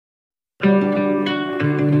Hello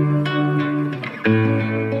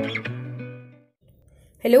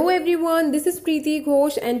everyone, this is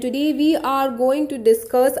Prityghosh and today we are going to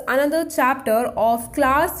discuss another chapter of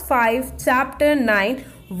class 5 chapter 9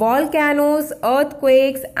 volcanoes,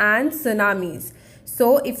 earthquakes and tsunamis.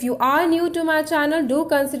 So if you are new to my channel, do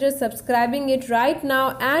consider subscribing it right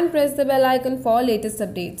now and press the bell icon for latest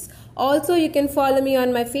updates. Also, you can follow me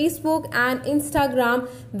on my Facebook and Instagram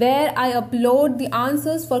where I upload the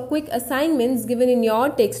answers for quick assignments given in your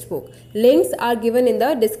textbook. Links are given in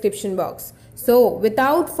the description box. So,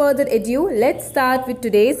 without further ado, let's start with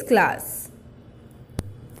today's class.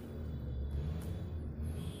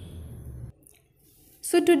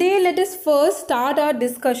 So today let us first start our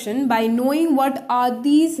discussion by knowing what are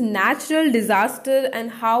these natural disasters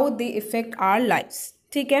and how they affect our lives.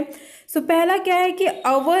 ठीक है, so पहला क्या है कि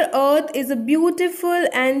our earth is a beautiful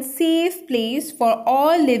and safe place for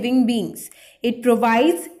all living beings. It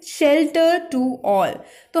provides shelter to all.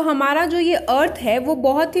 तो हमारा जो ये अर्थ है वो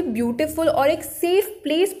बहुत ही ब्यूटीफुल और एक सेफ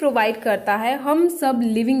प्लेस प्रोवाइड करता है हम सब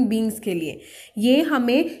लिविंग बींग्स के लिए. ये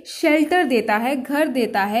हमें शेल्टर देता है, घर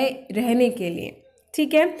देता है रहने के लिए.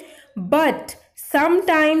 ठीक है, but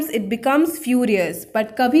sometimes it becomes furious,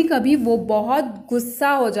 but कभी कभी वो बहुत गुस्सा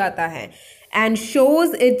हो जाता है. And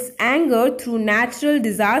shows its anger through natural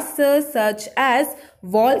disasters such as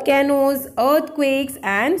volcanoes, earthquakes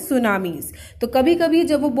and tsunamis. तो कभी कभी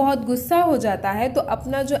जब वो बहुत गुस्सा हो जाता है तो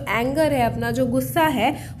अपना जो एंगर है, अपना जो गुस्सा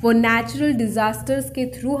है वो natural disasters के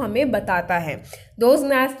थ्रू हमें बताता है. Those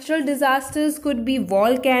natural disasters could be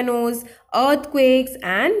volcanoes, earthquakes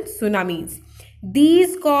and tsunamis.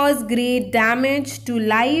 These cause great damage to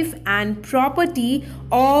life and property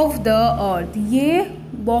of the earth. ये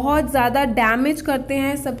बहुत ज़्यादा डैमेज करते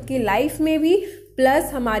हैं सबके लाइफ में भी,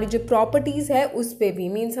 प्लस हमारी जो प्रॉपर्टीज़ है उस पे भी.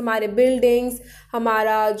 मीन्स हमारे बिल्डिंग्स,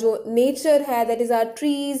 हमारा जो नेचर है दैट इज़ आवर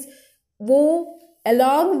ट्रीज, वो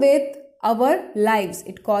along with our lives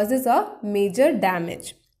it causes a major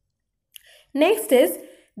damage. Next is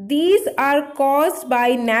these are caused by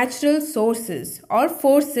natural sources or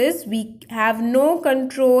forces. We have no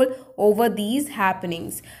control over these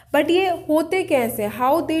happenings. But ये होते कैसे?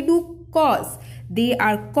 How they do cause? They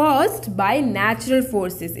are caused by natural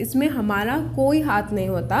forces. इसमें हमारा कोई हाथ नहीं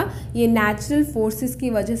होता, ये natural forces की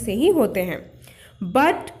वजह से ही होते हैं.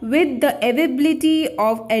 But with the availability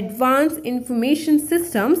of advanced information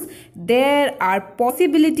systems, there are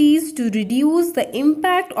possibilities to reduce the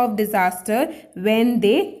impact of disaster when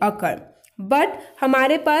they occur. But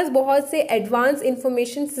हमारे पास बहुत से advanced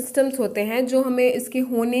information systems होते हैं जो हमें इसके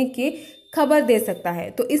होने के खबर दे सकता है.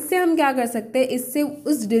 तो इससे हम क्या कर सकते हैं, इससे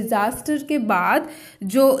उस डिज़ास्टर के बाद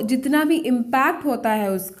जो जितना भी इम्पैक्ट होता है,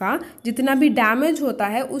 उसका जितना भी डैमेज होता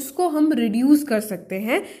है उसको हम रिड्यूस कर सकते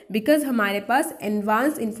हैं. बिकॉज हमारे पास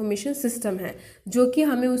एडवांस इंफॉर्मेशन सिस्टम है जो कि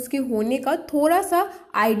हमें उसके होने का थोड़ा सा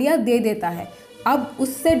आइडिया दे देता है. अब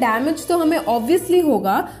उससे डैमेज तो हमें ऑब्वियसली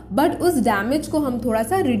होगा, बट उस डैमेज को हम थोड़ा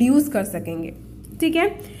सा रिड्यूस कर सकेंगे. ठीक है,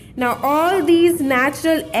 now all these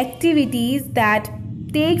natural activities that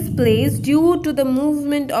takes place due to the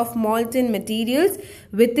movement of molten materials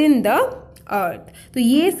within the earth. तो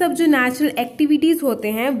ये सब जो नेचुरल एक्टिविटीज़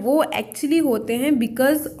होते हैं वो एक्चुअली होते हैं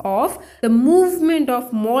because of the movement of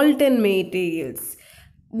मॉल्टन materials.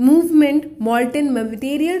 Movement मॉल्टन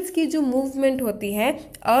materials की जो मूवमेंट होती है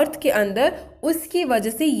अर्थ के अंदर, उसकी वजह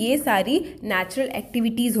से ये सारी नेचुरल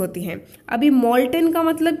एक्टिविटीज़ होती हैं. अभी मॉल्टन का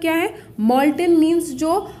मतलब क्या है? मॉल्टन मीन्स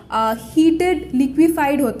जो हीटेड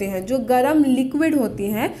लिक्विफाइड होते हैं, जो गर्म लिक्विड होती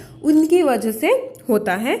हैं, उनकी वजह से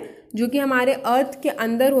होता है, जो कि हमारे अर्थ के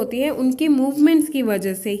अंदर होती है. उनके मूवमेंट्स की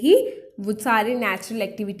वजह से ही वो सारे नेचुरल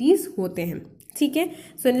एक्टिविटीज़ होते हैं. ठीक है,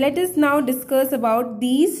 so let us now discuss about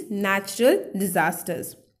these natural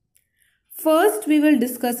disasters. First, we will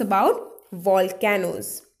discuss about volcanoes.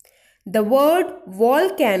 The word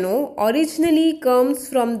volcano originally comes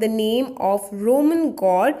from the name of Roman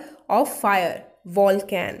god of fire,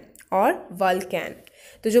 Vulcan or Vulcan.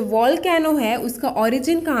 तो जो volcano है उसका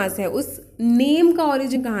origin कहाँ से है, उस name का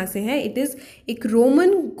origin कहाँ से है? It is एक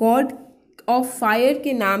Roman god of fire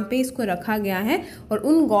के नाम पे इसको रखा गया है और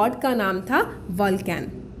उन god का नाम था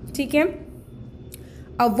Vulcan. ठीक है,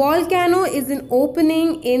 a volcano is an opening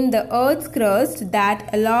in the earth's crust that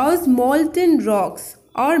allows molten rocks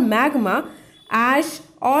or magma, ash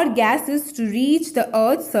or gases to reach the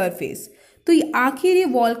earth's surface. तो ये आखिर ये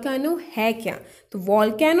वॉल्केनो है क्या? तो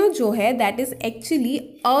वॉल्केनो जो है दैट इज एक्चुअली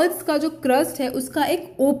अर्थ का जो क्रस्ट है उसका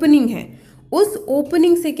एक ओपनिंग है. उस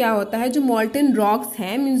ओपनिंग से क्या होता है, जो मॉल्टन रॉक्स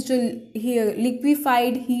हैं, मीन्स जो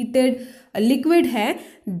लिक्विफाइड हीटेड लिक्विड है,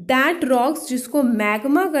 दैट रॉक्स जिसको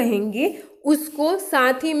मैग्मा कहेंगे, उसको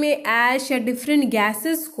साथ ही में ऐश या डिफरेंट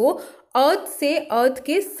गैसेस को अर्थ से अर्थ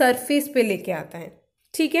के सरफेस पे लेके आता है,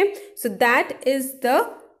 ठीक है। So that is the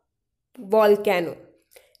volcano.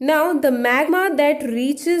 Now the magma that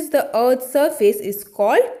reaches the earth surface is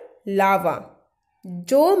called लावा।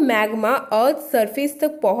 जो मैग्मा अर्थ सरफेस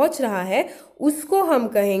तक पहुंच रहा है उसको हम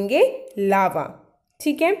कहेंगे लावा,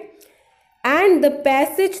 ठीक है। And the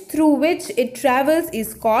passage through which it travels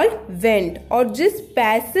is called went. और जिस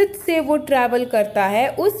पैसेज से वो ट्रेवल करता है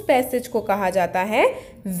उस पैसेज को कहा जाता है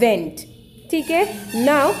वेंट, ठीक है।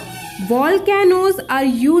 Now volcanoes are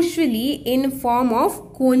usually in form of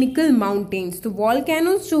conical mountains. तो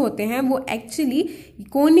वॉल्केनोज जो होते हैं वो एक्चुअली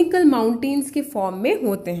कोनिकल माउंटेन्स के फॉर्म में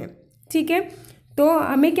होते हैं, ठीक है। तो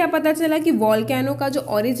हमें क्या पता चला कि वॉल्केनो का जो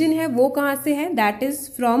ओरिजिन है वो कहाँ से है, that is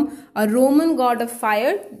from a Roman God of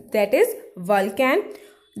fire, that is वल्कैन।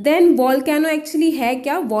 Then volcano actually है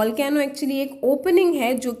क्या, वॉल्केनो एक्चुअली एक ओपनिंग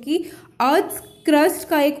है जो कि अर्थ क्रस्ट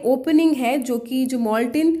का एक ओपनिंग है, जो कि जो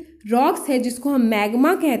मॉल्टेन रॉक्स है जिसको हम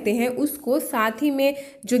मैग्मा कहते हैं उसको, साथ ही में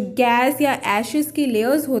जो गैस या एशेस की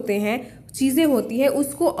लेयर्स होते हैं, चीज़ें होती है,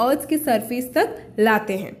 उसको अर्थ के सरफेस तक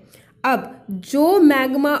लाते हैं। अब जो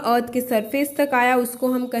मैग्मा अर्थ के सरफेस तक आया उसको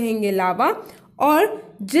हम कहेंगे लावा,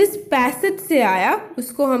 और जिस पैसेज से आया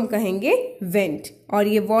उसको हम कहेंगे वेंट। और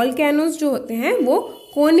ये वॉल्केनोज जो होते हैं वो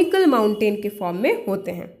कोनिकल माउंटेन के फॉर्म में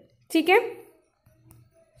होते हैं, ठीक है।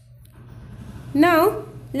 Now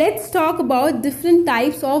let's talk about different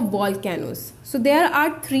types of volcanoes. So there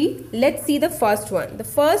are 3. Let's see the first one. The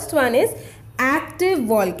first one is active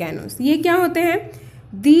volcanoes. ये क्या होते हैं?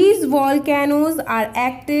 These volcanoes are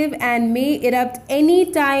active and may erupt any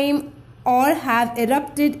time or have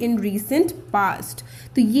erupted in recent past.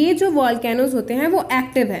 तो ये जो volcanoes होते हैं वो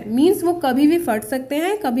एक्टिव है, मीन्स वो कभी भी फट सकते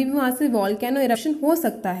हैं, कभी भी वहाँ से वॉल्केनो इरप्शन हो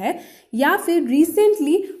सकता है, या फिर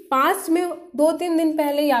रिसेंटली पास्ट में 2-3 दिन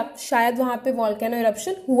पहले या शायद वहाँ पे वॉल्केनो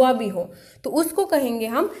इरप्शन हुआ भी हो, तो उसको कहेंगे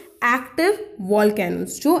हम एक्टिव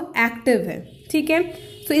वॉल्केनोज, जो एक्टिव है, ठीक है।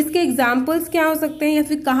 तो इसके एग्जाम्पल्स क्या हो सकते हैं या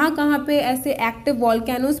फिर कहाँ कहाँ पे ऐसे एक्टिव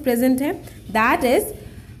वॉल्केनोज प्रेजेंट हैं, that is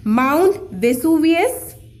mount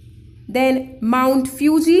Vesuvius, then mount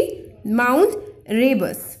Fuji, mount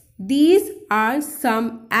रेबस. These are some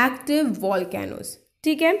active volcanoes.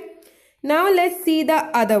 ठीक है. Now let's see the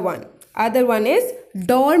other one. Other one is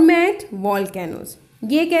dormant volcanoes.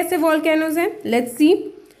 ये कैसे volcanoes हैं? Let's see.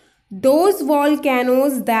 Those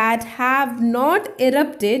volcanoes that have not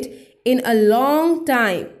erupted in a long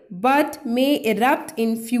time but may erupt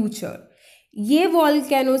in future. ये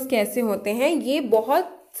volcanoes कैसे होते हैं? ये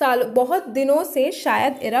बहुत दिनों से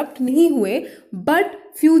शायद इरप्ट नहीं हुए बट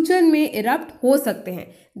फ्यूचर में इरप्ट हो सकते हैं.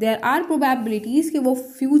 देयर आर प्रोबेबिलिटीज कि वो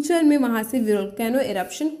फ्यूचर में वहाँ से वॉल्केनो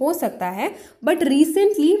इरप्शन हो सकता है, बट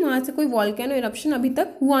रिसेंटली वहाँ से कोई वॉल्केनो इरप्शन अभी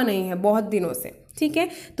तक हुआ नहीं है बहुत दिनों से. ठीक है,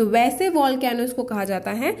 तो वैसे वॉल्केनोज को कहा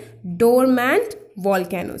जाता है डोरमेंट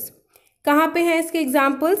वॉल्केनोज. कहाँ पे हैं इसके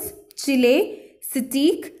एग्जाम्पल्स? Chile,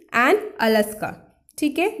 सिटीक and Alaska.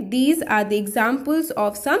 ठीक है, these are the examples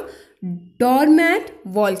of some dormant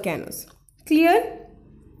volcanoes. Clear?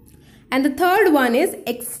 And the third one is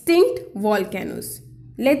extinct volcanoes.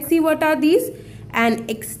 Let's see what are these. An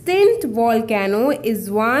extinct volcano is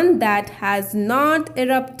one that has not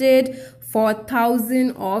erupted for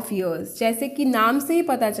thousands of years. जैसे कि नाम से ही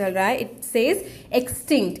पता चल रहा है, it says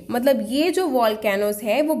extinct, मतलब ये जो volcanoes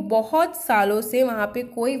है वो बहुत सालों से वहाँ पे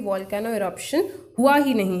कोई volcano eruption हुआ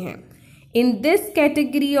ही नहीं है. In this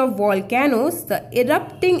category of volcanoes, the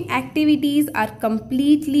erupting activities are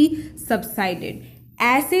completely subsided.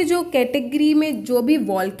 ऐसे जो कैटेगरी में जो भी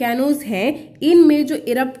volcanoes हैं, इनमें जो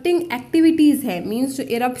erupting activities है, means जो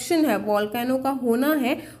eruption है, volcano का होना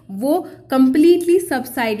है, वो completely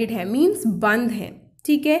subsided है, means बंद है.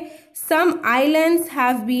 ठीक है. Some islands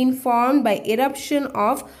have been formed by eruption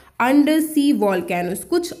of undersea volcanoes.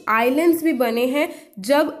 कुछ islands भी बने हैं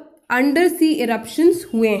जब undersea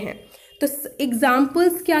eruptions हुए हैं. तो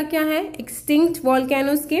एग्जाम्पल्स क्या क्या हैं एक्सटिंक्ट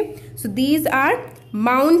वॉल्केनोज के? So these are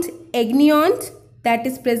mount एग्नियॉन्ट that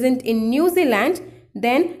is present in New Zealand,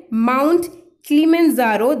 then mount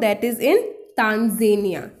Kilimanjaro that is in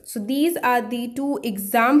Tanzania. So these are the two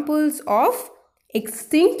examples of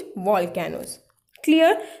extinct volcanoes.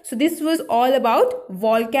 Clear? So this was all about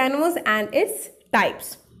volcanoes and its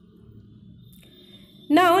types.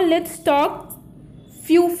 Now let's talk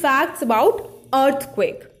few facts about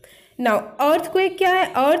earthquake. Now, earthquake क्या है?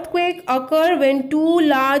 Earthquake occur when two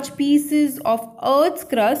large pieces of Earth's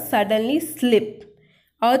crust suddenly slip.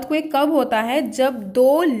 Earthquake कब होता है? जब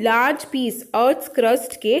दो large piece Earth's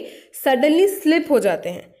crust के suddenly slip हो जाते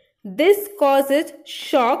हैं. This causes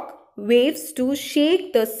shock waves to shake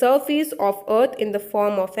the surface of Earth in the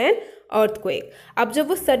form of an earthquake. अब जब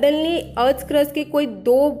वो suddenly Earth's crust के कोई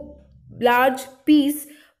दो large piece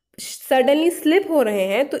सडनली स्लिप हो रहे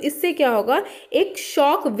हैं तो इससे क्या होगा, एक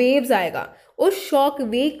शॉक वेव्स आएगा। उस शॉक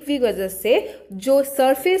वेव की वजह से जो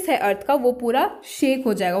सरफेस है अर्थ का वो पूरा शेक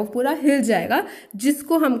हो जाएगा, वो पूरा हिल जाएगा,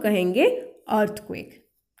 जिसको हम कहेंगे earthquake.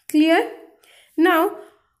 Clear? Now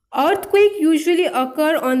earthquake usually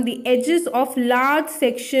occur on the edges of large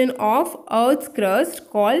section of earth's crust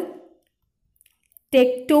called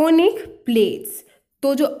tectonic plates।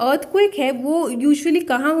 तो जो earthquake है वो यूजुअली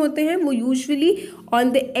कहाँ होते हैं, वो usually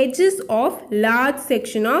on the edges of large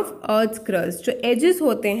section of earth's crust। जो edges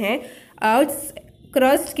होते हैं earth's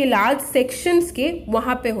crust के large sections के,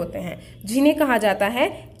 वहाँ पे होते हैं, जिन्हें कहा जाता है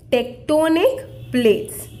tectonic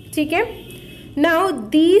plates। ठीक है? Now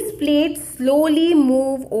these plates slowly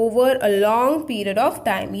move over a long period of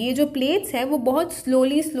time। ये जो plates है वो बहुत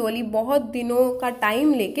slowly बहुत दिनों का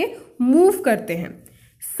टाइम लेके मूव करते हैं।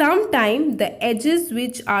 Sometime the edges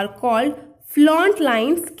which are called fault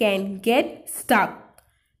lines can get stuck,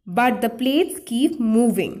 but the plates keep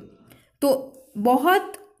moving। तो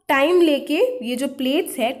बहुत टाइम लेके ये जो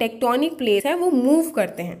प्लेट्स है, टेक्टोनिक प्लेट्स है, वो मूव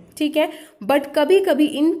करते हैं। ठीक है? बट कभी कभी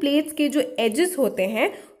इन प्लेट्स के जो एजेस होते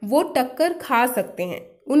हैं वो टक्कर खा सकते हैं।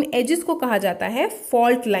 उन एजेस को कहा जाता है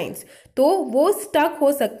फॉल्ट लाइंस। तो वो स्टक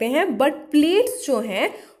हो सकते हैं, बट प्लेट्स जो हैं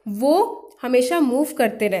वो हमेशा मूव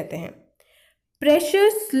करते रहते हैं। Pressure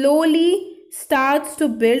slowly starts to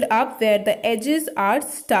build up where the edges are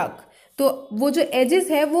stuck. तो वो जो एजेस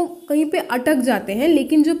है वो कहीं पे अटक जाते हैं,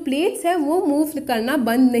 लेकिन जो प्लेट्स है वो मूव करना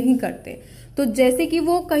बंद नहीं करते। तो जैसे कि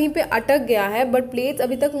वो कहीं पे अटक गया है बट प्लेट्स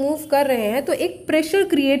अभी तक मूव कर रहे हैं, तो एक प्रेशर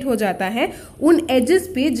क्रिएट हो जाता है उन एजेस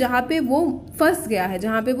पे जहाँ पे वो फंस गया है,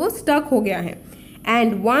 जहाँ पे वो स्टक हो गया है।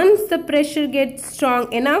 And once the pressure gets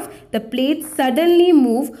strong enough the plate suddenly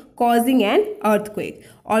move causing an earthquake.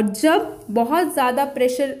 और जब बहुत ज़्यादा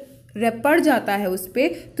प्रेशर पड़ जाता है उस पर,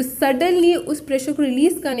 तो सडनली उस प्रेशर को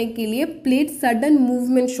रिलीज करने के लिए प्लेट सडन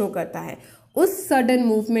मूवमेंट शो करता है। उस सडन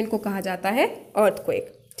मूवमेंट को कहा जाता है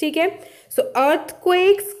अर्थक्वेक। ठीक है? सो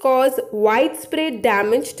earthquakes cause wide spread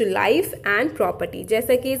damage to life and property.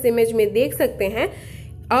 जैसा कि इस इमेज में देख सकते हैं,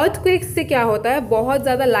 अर्थक्वेक्स से क्या होता है, बहुत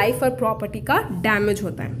ज़्यादा लाइफ और प्रॉपर्टी का डैमेज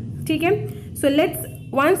होता है। ठीक है? So let's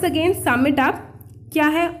once again some it up. क्या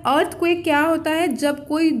है अर्थक्वेक? क्या होता है, जब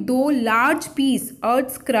कोई दो लार्ज पीस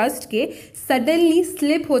अर्थ क्रस्ट के सडनली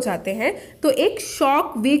स्लिप हो जाते हैं तो एक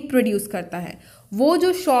शॉक वेव प्रोड्यूस करता है। वो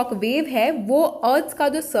जो शॉक वेव है वो अर्थ का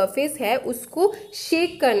जो सरफेस है उसको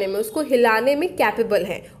शेक करने में, उसको हिलाने में कैपेबल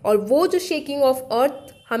है। और वो जो शेकिंग ऑफ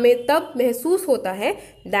अर्थ हमें तब महसूस होता है,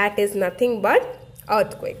 that is nothing but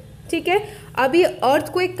earthquake. ठीक है? अब ये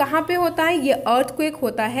अर्थक्वेक कहाँ पे होता है? ये अर्थक्वेक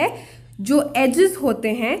होता है जो एजेस होते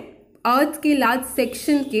हैं अर्थ के लार्ज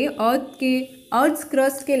सेक्शन के, अर्थ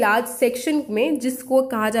क्रस्ट के लार्ज सेक्शन में, जिसको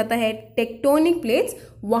कहा जाता है टेक्टोनिक प्लेट्स,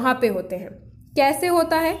 वहां पे होते हैं। कैसे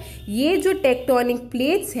होता है? ये जो टेक्टोनिक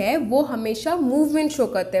प्लेट्स है वो हमेशा मूवमेंट शो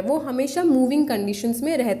करते हैं, वो हमेशा मूविंग कंडीशंस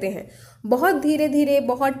में रहते हैं। बहुत धीरे धीरे,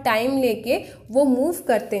 बहुत टाइम लेके वो मूव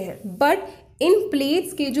करते हैं। बट इन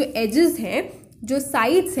प्लेट्स के जो एजेस हैं, जो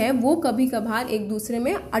साइड्स हैं, वो कभी कभार एक दूसरे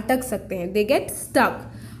में अटक सकते हैं, दे गेट स्टक।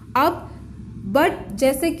 अब बट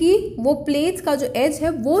जैसे कि वो प्लेट्स का जो एज है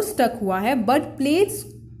वो स्टक हुआ है, बट प्लेट्स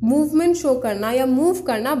मूवमेंट शो करना या मूव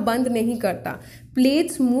करना बंद नहीं करता।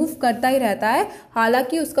 प्लेट्स मूव करता ही रहता है,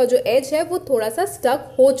 हालांकि उसका जो एज है वो थोड़ा सा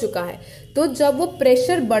स्टक हो चुका है। तो जब वो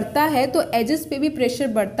प्रेशर बढ़ता है तो एजेस पे भी प्रेशर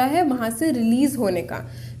बढ़ता है वहां से रिलीज होने का।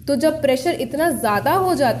 तो जब प्रेशर इतना ज़्यादा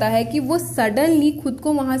हो जाता है कि वो सडनली खुद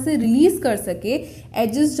को वहाँ से रिलीज़ कर सके,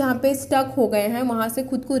 एजेस जहाँ पे स्टक हो गए हैं वहाँ से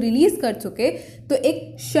खुद को रिलीज़ कर सके, तो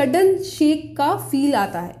एक सडन शेक का फील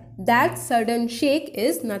आता है। That sudden shake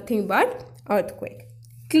is nothing but earthquake.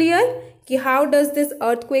 Clear कि how does this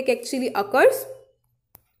earthquake actually occurs?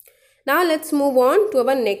 Now let's move on to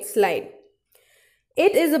our next slide.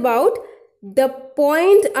 It is about the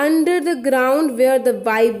point under the ground where the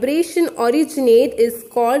vibration originate is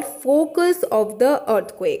called focus of the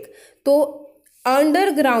earthquake. तो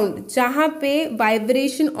underground जहाँ पे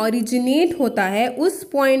vibration originate होता है उस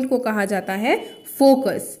point को कहा जाता है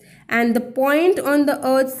focus. And the point on the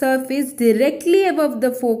earth's surface directly above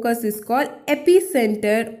the focus is called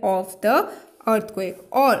epicenter of the earthquake.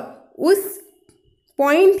 और उस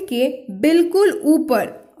पॉइंट के बिल्कुल ऊपर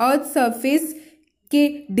अर्थ सरफेस के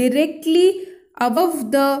डायरेक्टली अबव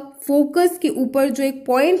द फोकस के ऊपर जो एक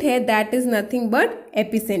पॉइंट है that is nothing but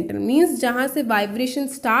epicentre. Means जहाँ से वाइब्रेशन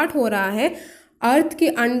स्टार्ट हो रहा है अर्थ के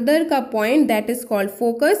अंदर का point that is called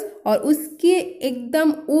focus, और उसके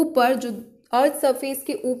एकदम ऊपर जो अर्थ सरफेस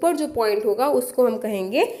के ऊपर जो पॉइंट होगा उसको हम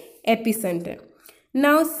कहेंगे epicentre.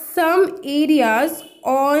 Now some areas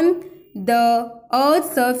on the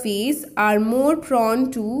earth surface are more prone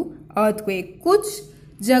to earthquake. कुछ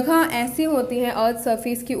जगह ऐसी होती हैं अर्थ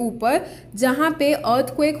सरफेस के ऊपर जहाँ पे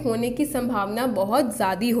अर्थक्वेक होने की संभावना बहुत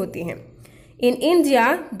ज़्यादा होती है। In India,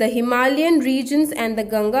 the Himalayan regions and the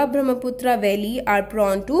Ganga Brahmaputra Valley are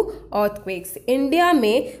prone to earthquakes. India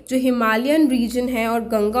में जो हिमालयन रीजन है और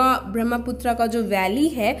गंगा ब्रह्मपुत्र का जो वैली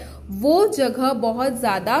है वो जगह बहुत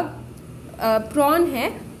ज़्यादा प्रॉन है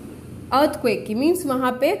अर्थक्वेक की, मीन्स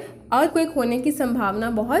वहाँ पे अर्थक्वेक होने की संभावना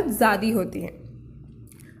बहुत ज़्यादा होती है।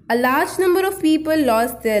 A large number of people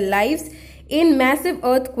lost their lives in massive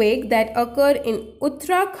earthquake that occurred in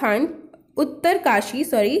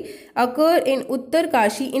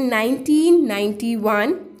Uttarkashi in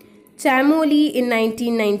 1991, Chamoli in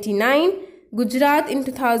 1999, Gujarat in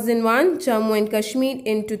 2001, Jammu and Kashmir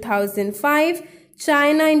in 2005,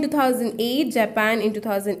 China in 2008, Japan in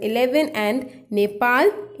 2011 and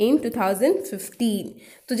Nepal इन 2015।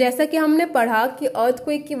 तो जैसा कि हमने पढ़ा कि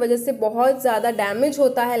अर्थक्वेक की वजह से बहुत ज़्यादा डैमेज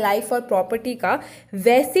होता है लाइफ और प्रॉपर्टी का,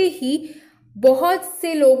 वैसे ही बहुत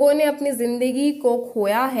से लोगों ने अपनी ज़िंदगी को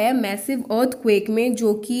खोया है मैसिव अर्थक्वेक में,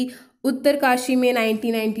 जो कि उत्तरकाशी में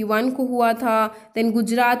 1991 को हुआ था, देन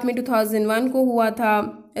गुजरात में 2001 को हुआ था,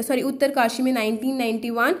 उत्तरकाशी में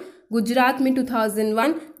 1991, गुजरात में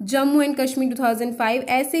 2001, जम्मू एंड कश्मीर 2005।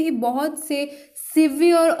 ऐसे ही बहुत से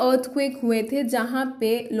सिवियर अर्थक्वेक हुए थे जहाँ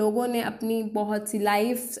पे लोगों ने अपनी बहुत सी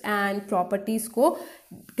लाइफ एंड प्रॉपर्टीज़ को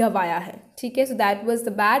गंवाया है। ठीक है, so that was the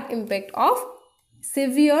bad impact of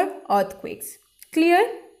severe earthquakes. Clear?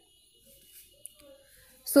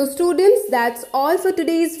 So students, that's all for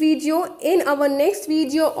today's video. In our next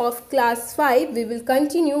video of class 5, we will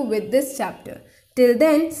continue with this chapter. Till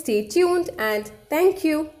then, stay tuned and thank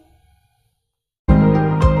you.